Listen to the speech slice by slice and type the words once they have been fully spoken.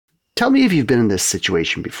Tell me if you've been in this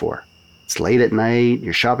situation before. It's late at night,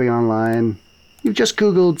 you're shopping online, you've just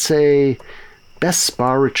Googled, say, best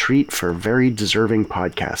spa retreat for very deserving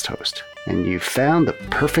podcast host, and you've found the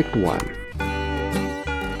perfect one.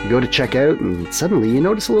 You go to check out and suddenly you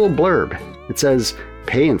notice a little blurb. It says,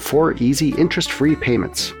 pay in 4 easy interest-free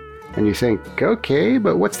payments. And you think, okay,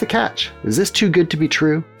 but what's the catch? Is this too good to be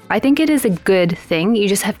true? I think it is a good thing. You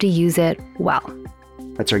just have to use it well.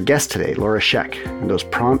 That's our guest today, Laura Scheck. And those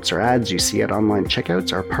prompts or ads you see at online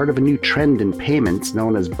checkouts are part of a new trend in payments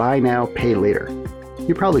known as buy now, pay later.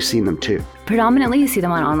 You've probably seen them too. Predominantly, you see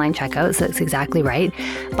them on online checkouts. That's exactly right.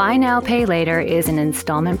 Buy now, pay later is an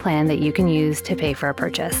installment plan that you can use to pay for a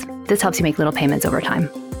purchase. This helps you make little payments over time.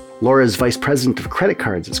 Laura is Vice President of Credit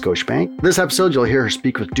Cards at Scotiabank. This episode, you'll hear her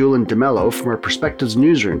speak with Doolin DeMello from our Perspectives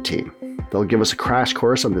newsroom team. They'll give us a crash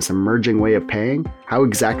course on this emerging way of paying, how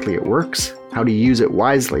exactly it works, how to use it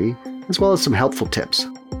wisely, as well as some helpful tips,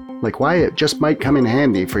 like why it just might come in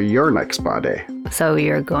handy for your next spa day. So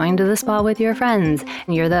you're going to the spa with your friends,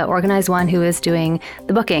 and you're the organized one who is doing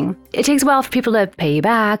the booking. It takes a while for people to pay you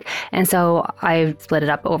back, and so I split it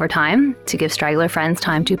up over time to give straggler friends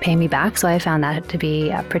time to pay me back, so I found that to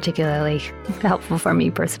be particularly helpful for me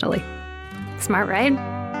personally. Smart, right?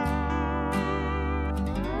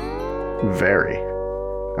 Very.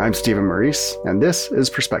 I'm Stephen Maurice, and this is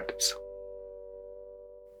Perspectives.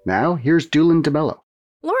 Now, here's Doolin DeMello.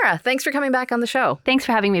 Laura, thanks for coming back on the show. Thanks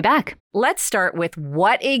for having me back. Let's start with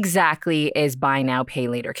what exactly is buy now, pay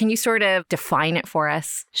later? Can you sort of define it for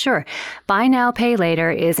us? Sure. Buy now, pay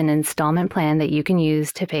later is an installment plan that you can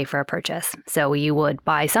use to pay for a purchase. So you would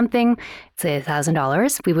buy something, say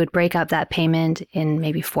 $1,000. We would break up that payment in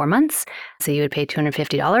maybe 4 months. So you would pay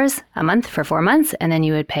 $250 a month for 4 months, and then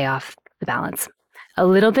you would pay off the balance. A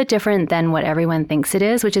little bit different than what everyone thinks it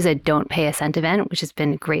is, which is a don't pay a cent event, which has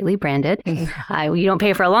been greatly branded. You don't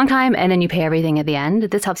pay for a long time and then you pay everything at the end.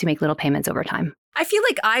 This helps you make little payments over time. I feel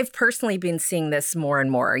like I've personally been seeing this more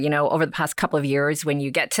and more, over the past couple of years when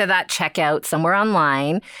you get to that checkout somewhere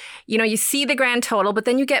online, you see the grand total, but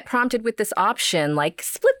then you get prompted with this option, like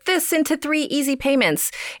split this into 3 easy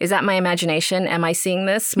payments. Is that my imagination? Am I seeing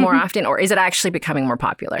this more often, or is it actually becoming more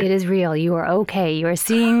popular? It is real. You are okay. You are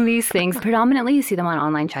seeing these things. Predominantly, you see them on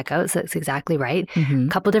online checkouts. That's exactly right. A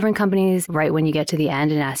couple different companies, right when you get to the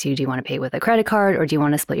end and ask you, do you want to pay with a credit card or do you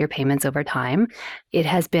want to split your payments over time? It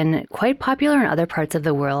has been quite popular in other parts of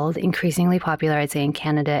the world, increasingly popular, I'd say, in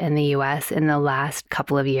Canada and the US in the last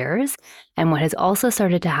couple of years. And what has also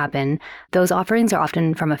started to happen, those offerings are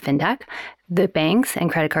often from a fintech. The banks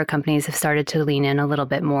and credit card companies have started to lean in a little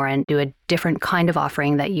bit more and do a different kind of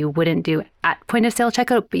offering that you wouldn't do at point of sale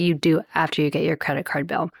checkout, but you do after you get your credit card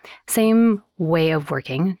bill. Same way of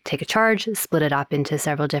working. Take a charge, split it up into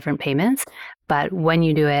several different payments, but when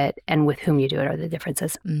you do it and with whom you do it are the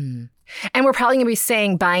differences. And we're probably going to be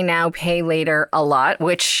saying buy now, pay later a lot,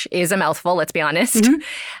 which is a mouthful, let's be honest.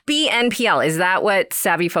 BNPL, is that what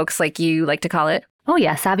savvy folks like you like to call it? Oh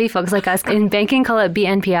yeah, savvy folks like us in banking call it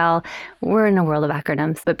BNPL. We're in a world of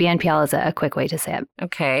acronyms, but BNPL is a quick way to say it.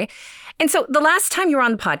 Okay. And so the last time you were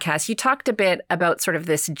on the podcast, you talked a bit about sort of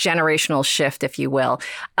this generational shift, if you will,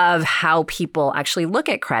 of how people actually look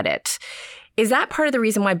at credit. Is that part of the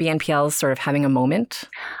reason why BNPL is sort of having a moment?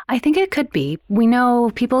 I think it could be. We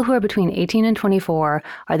know people who are between 18 and 24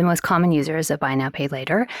 are the most common users of buy now, pay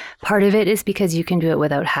later. Part of it is because you can do it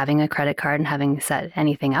without having a credit card and having set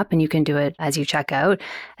anything up, and you can do it as you check out.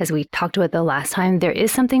 As we talked about the last time, there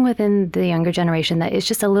is something within the younger generation that is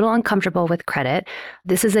just a little uncomfortable with credit.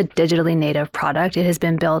 This is a digitally native product. It has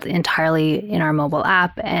been built entirely in our mobile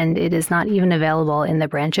app, and it is not even available in the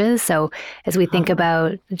branches. So as we think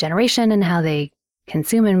about the generation and how they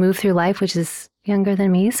consume and move through life, which is younger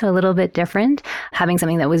than me, so a little bit different, having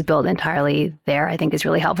something that was built entirely there, I think is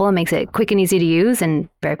really helpful. It makes it quick and easy to use and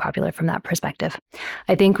very popular from that perspective.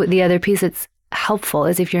 I think the other piece that's helpful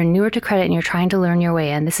is if you're newer to credit and you're trying to learn your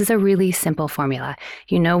way in, this is a really simple formula.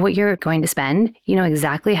 You know what you're going to spend. You know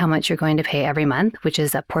exactly how much you're going to pay every month, which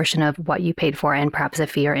is a portion of what you paid for and perhaps a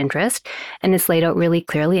fee or interest. And it's laid out really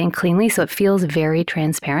clearly and cleanly, so it feels very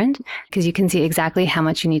transparent because you can see exactly how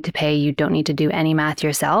much you need to pay. You don't need to do any math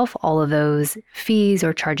yourself. All of those fees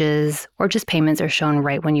or charges or just payments are shown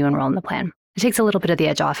right when you enroll in the plan. It takes a little bit of the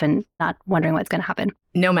edge off and not wondering what's going to happen.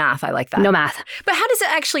 No math. I like that. No math. But how does it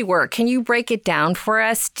actually work? Can you break it down for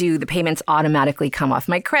us? Do the payments automatically come off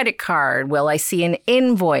my credit card? Will I see an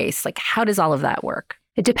invoice? Like, how does all of that work?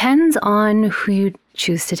 It depends on who you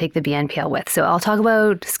choose to take the BNPL with. So I'll talk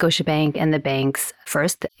about Scotiabank and the banks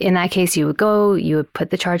first. In that case, you would put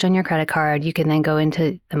the charge on your credit card. You can then go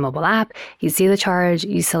into the mobile app, you see the charge,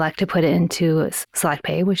 you select to put it into Select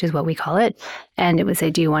Pay, which is what we call it. And it would say,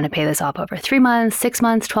 do you want to pay this off over 3 months, 6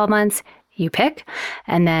 months, 12 months? You pick,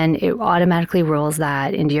 and then it automatically rolls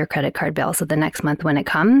that into your credit card bill. So the next month when it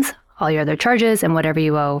comes, all your other charges and whatever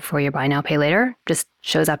you owe for your buy now, pay later just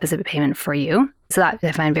shows up as a payment for you. So that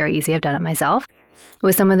I find very easy. I've done it myself.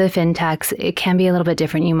 With some of the fintechs, it can be a little bit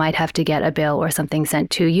different. You might have to get a bill or something sent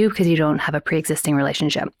to you because you don't have a pre-existing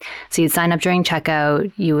relationship. So you'd sign up during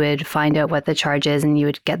checkout, you would find out what the charge is, and you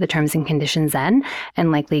would get the terms and conditions then,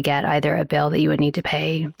 and likely get either a bill that you would need to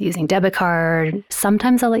pay using debit card.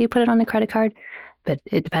 Sometimes I'll let you put it on a credit card, but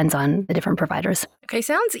it depends on the different providers. Okay,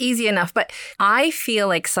 sounds easy enough, but I feel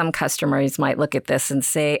like some customers might look at this and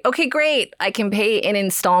say, okay, great, I can pay in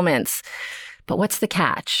installments. But what's the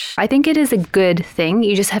catch? I think it is a good thing.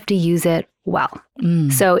 You just have to use it well.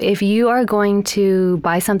 So if you are going to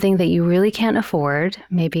buy something that you really can't afford,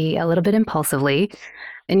 maybe a little bit impulsively,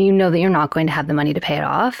 and you know that you're not going to have the money to pay it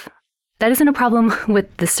off, that isn't a problem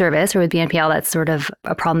with the service or with BNPL. That's sort of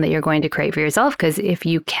a problem that you're going to create for yourself, because if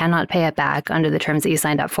you cannot pay it back under the terms that you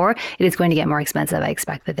signed up for, it is going to get more expensive. I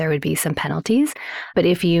expect that there would be some penalties. But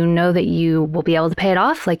if you know that you will be able to pay it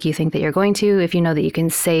off like you think that you're going to, if you know that you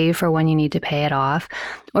can save for when you need to pay it off,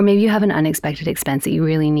 or maybe you have an unexpected expense that you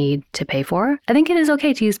really need to pay for, I think it is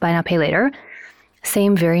okay to use buy now, pay later.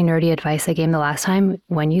 Same very nerdy advice I gave the last time.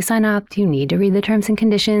 When you sign up, you need to read the terms and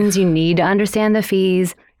conditions. You need to understand the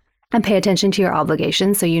fees and pay attention to your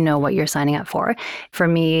obligations so you know what you're signing up for. For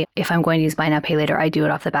me, if I'm going to use buy now, pay later, I do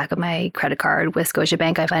it off the back of my credit card. With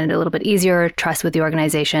Scotiabank, I find it a little bit easier, trust with the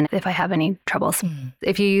organization if I have any troubles.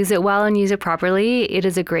 If you use it well and use it properly, it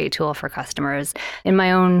is a great tool for customers. In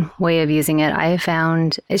my own way of using it, I have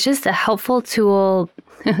found it's just a helpful tool,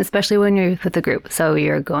 especially when you're with a group. So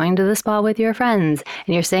you're going to the spa with your friends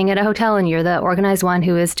and you're staying at a hotel and you're the organized one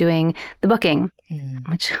who is doing the booking,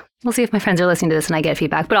 which we'll see if my friends are listening to this and I get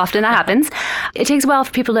feedback, but often that happens. It takes a while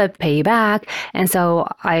for people to pay you back. And so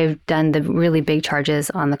I've done the really big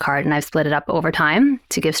charges on the card and I've split it up over time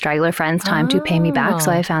to give straggler friends time to pay me back.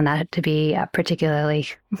 So I found that to be particularly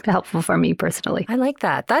helpful for me personally. I like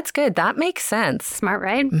that. That's good. That makes sense. Smart,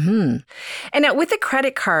 right? And now with a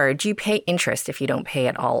credit card, you pay interest if you don't pay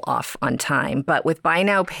it all off on time. But with buy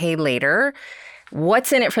now, pay later,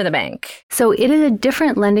 what's in it for the bank? So it is a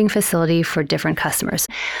different lending facility for different customers.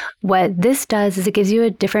 What this does is it gives you a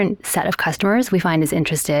different set of customers we find is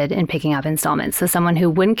interested in picking up installments. So someone who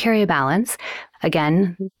wouldn't carry a balance,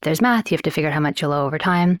 again, there's math. You have to figure out how much you'll owe over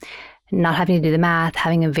time. Not having to do the math,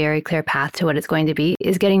 having a very clear path to what it's going to be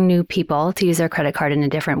is getting new people to use their credit card in a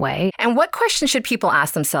different way. And what questions should people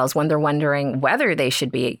ask themselves when they're wondering whether they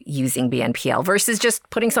should be using BNPL versus just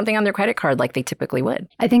putting something on their credit card like they typically would?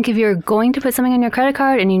 I think if you're going to put something on your credit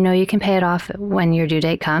card and you know you can pay it off when your due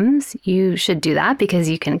date comes, you should do that because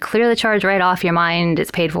you can clear the charge right off your mind.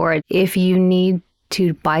 It's paid for. If you need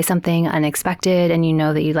to buy something unexpected and you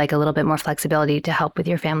know that you'd like a little bit more flexibility to help with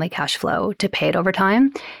your family cash flow to pay it over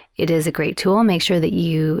time, it is a great tool. Make sure that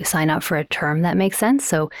you sign up for a term that makes sense.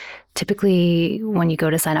 So typically when you go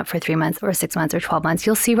to sign up for 3 months or 6 months or 12 months,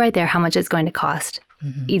 you'll see right there how much it's going to cost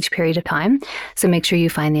each period of time. So make sure you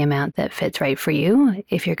find the amount that fits right for you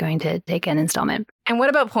if you're going to take an installment. And what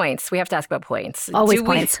about points? We have to ask about points. Always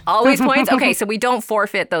points. Always points? Okay, so we don't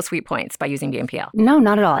forfeit those sweet points by using BNPL. No,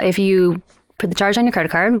 not at all. If you put the charge on your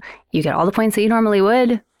credit card, you get all the points that you normally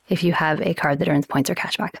would if you have a card that earns points or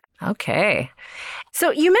cash back. Okay.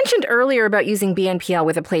 So you mentioned earlier about using BNPL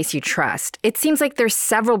with a place you trust. It seems like there's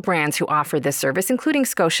several brands who offer this service, including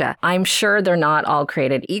Scotia. I'm sure they're not all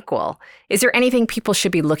created equal. Is there anything people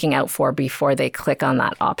should be looking out for before they click on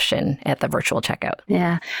that option at the virtual checkout?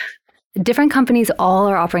 Yeah. Different companies all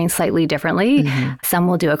are operating slightly differently. Some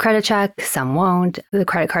will do a credit check, some won't. The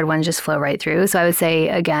credit card ones just flow right through. So I would say,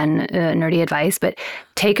 again, nerdy advice, but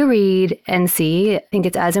take a read and see. I think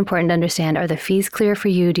it's as important to understand, are the fees clear for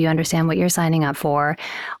you? Do you understand what you're signing up for?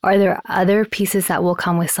 Are there other pieces that will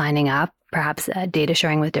come with signing up? Perhaps data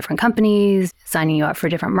sharing with different companies, signing you up for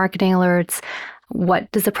different marketing alerts.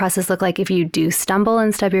 What does the process look like if you do stumble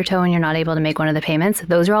and stub your toe and you're not able to make one of the payments?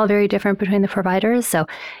 Those are all very different between the providers. So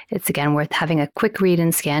it's, again, worth having a quick read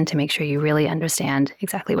and scan to make sure you really understand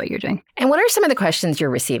exactly what you're doing. And what are some of the questions you're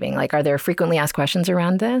receiving? Like, are there frequently asked questions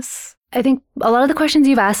around this? I think a lot of the questions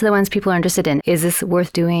you've asked are the ones people are interested in. Is this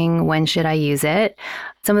worth doing? When should I use it?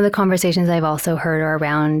 Some of the conversations I've also heard are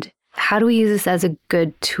around, how do we use this as a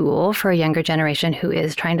good tool for a younger generation who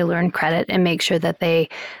is trying to learn credit and make sure that they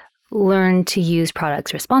learn to use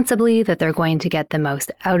products responsibly, that they're going to get the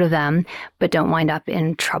most out of them, but don't wind up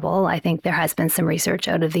in trouble. I think there has been some research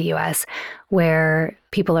out of the US where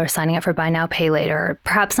people are signing up for buy now, pay later,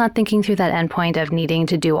 perhaps not thinking through that endpoint of needing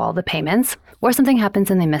to do all the payments, or something happens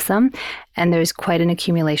and they miss them, and there's quite an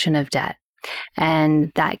accumulation of debt.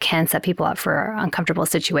 And that can set people up for uncomfortable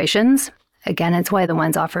situations. Again, it's why the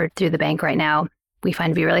ones offered through the bank right now we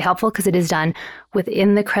find to be really helpful, because it is done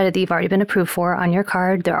within the credit that you've already been approved for on your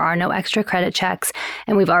card. There are no extra credit checks.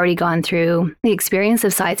 And we've already gone through the experience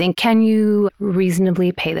of sizing. Can you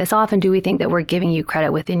reasonably pay this off? And do we think that we're giving you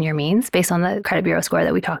credit within your means based on the credit bureau score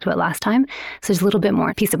that we talked about last time? So there's a little bit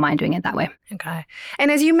more peace of mind doing it that way. Okay.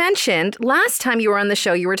 And as you mentioned, last time you were on the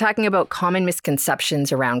show, you were talking about common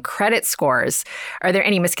misconceptions around credit scores. Are there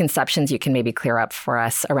any misconceptions you can maybe clear up for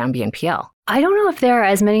us around BNPL? I don't know if there are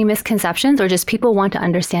as many misconceptions, or just people want to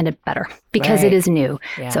understand it better because it is new.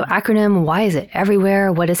 Yeah. So acronym, why is it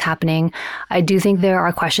everywhere? What is happening? I do think there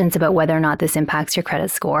are questions about whether or not this impacts your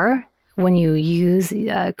credit score. When you use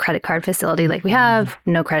a credit card facility like we have,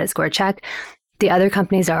 no credit score check. The other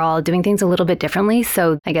companies are all doing things a little bit differently.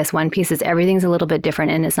 So I guess one piece is everything's a little bit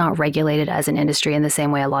different, and it's not regulated as an industry in the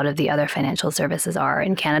same way a lot of the other financial services are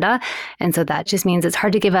in Canada. And so that just means it's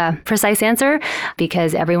hard to give a precise answer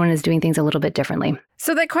because everyone is doing things a little bit differently.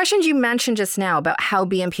 So the questions you mentioned just now about how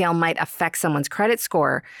BNPL might affect someone's credit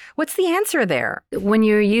score, what's the answer there? When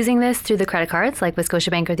you're using this through the credit cards, like with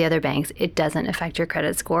Scotiabank or the other banks, it doesn't affect your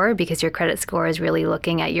credit score because your credit score is really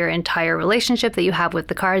looking at your entire relationship that you have with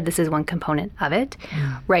the card. This is one component of it.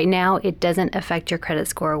 Right now, it doesn't affect your credit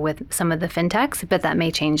score with some of the fintechs, but that may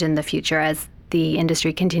change in the future as the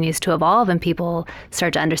industry continues to evolve and people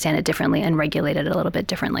start to understand it differently and regulate it a little bit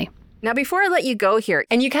differently. Now, before I let you go here,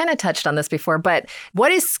 and you kind of touched on this before, but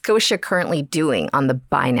what is Scotia currently doing on the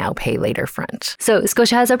buy now, pay later front? So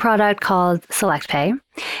Scotia has a product called Select Pay.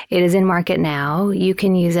 It is in market now. You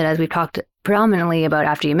can use it, as we've talked predominantly about,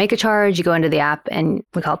 after you make a charge, you go into the app and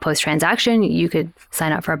we call it post-transaction. You could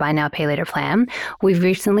sign up for a buy now, pay later plan. We've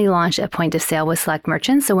recently launched a point of sale with select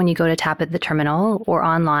merchants. So when you go to tap at the terminal or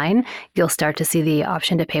online, you'll start to see the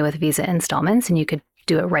option to pay with Visa installments, and you could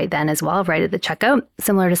do it right then as well, right at the checkout,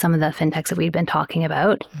 similar to some of the fintechs that we've been talking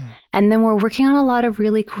about. And then we're working on a lot of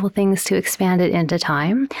really cool things to expand it into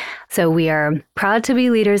time. So we are proud to be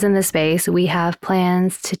leaders in this space. We have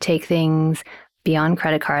plans to take things beyond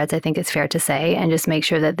credit cards, I think it's fair to say, and just make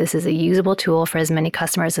sure that this is a usable tool for as many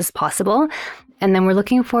customers as possible. And then we're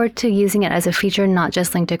looking forward to using it as a feature, not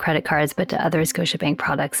just linked to credit cards, but to other Scotiabank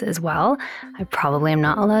products as well. I probably am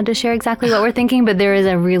not allowed to share exactly what we're thinking, but there is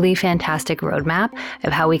a really fantastic roadmap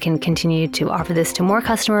of how we can continue to offer this to more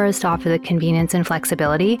customers, to offer the convenience and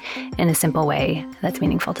flexibility in a simple way that's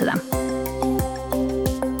meaningful to them.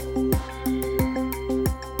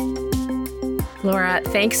 Laura,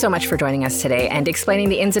 thanks so much for joining us today and explaining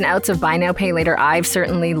the ins and outs of buy now, pay later. I've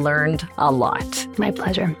certainly learned a lot. My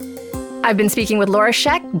pleasure. I've been speaking with Laura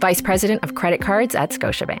Scheck, Vice President of Credit Cards at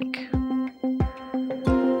Scotiabank.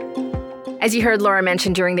 As you heard Laura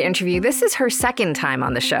mention during the interview, this is her second time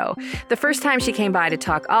on the show. The first time she came by to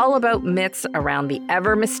talk all about myths around the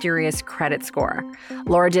ever-mysterious credit score.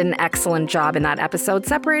 Laura did an excellent job in that episode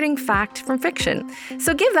separating fact from fiction.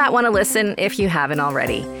 So give that one a listen if you haven't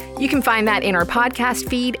already. You can find that in our podcast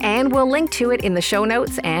feed, and we'll link to it in the show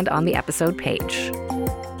notes and on the episode page.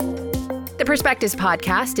 The Perspectives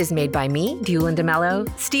podcast is made by me, Dulin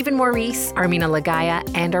DeMello, Stephen Maurice, Armina Lagaya,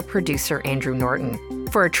 and our producer, Andrew Norton.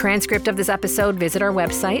 For a transcript of this episode, visit our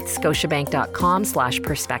website,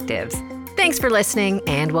 scotiabank.com/perspectives. Thanks for listening,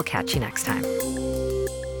 and we'll catch you next time.